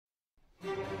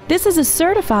This is a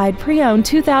certified pre-owned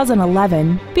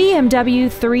 2011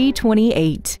 BMW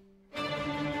 328.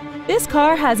 This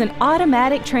car has an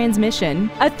automatic transmission,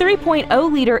 a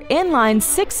 3.0-liter inline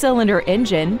six-cylinder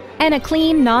engine, and a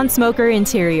clean non-smoker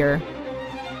interior.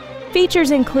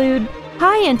 Features include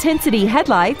high-intensity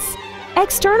headlights,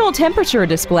 external temperature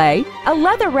display, a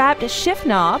leather-wrapped shift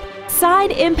knob,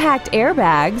 side impact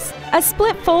airbags, a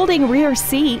split folding rear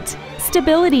seat,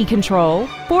 stability control,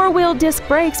 four-wheel disc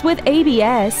brakes with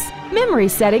ABS, memory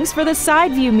settings for the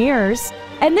side view mirrors,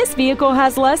 and this vehicle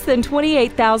has less than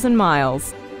 28,000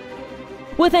 miles.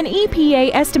 With an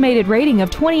EPA estimated rating of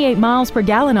 28 miles per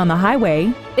gallon on the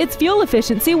highway, its fuel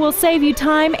efficiency will save you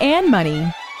time and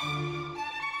money.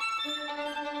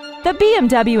 The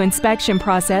BMW inspection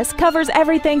process covers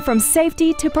everything from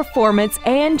safety to performance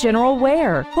and general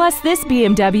wear. Plus, this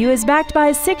BMW is backed by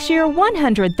a 6-year,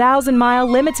 100,000-mile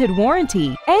limited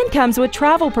warranty and comes with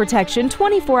travel protection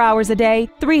 24 hours a day,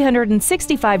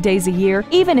 365 days a year,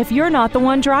 even if you're not the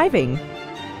one driving.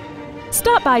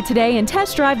 Stop by today and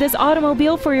test drive this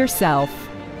automobile for yourself.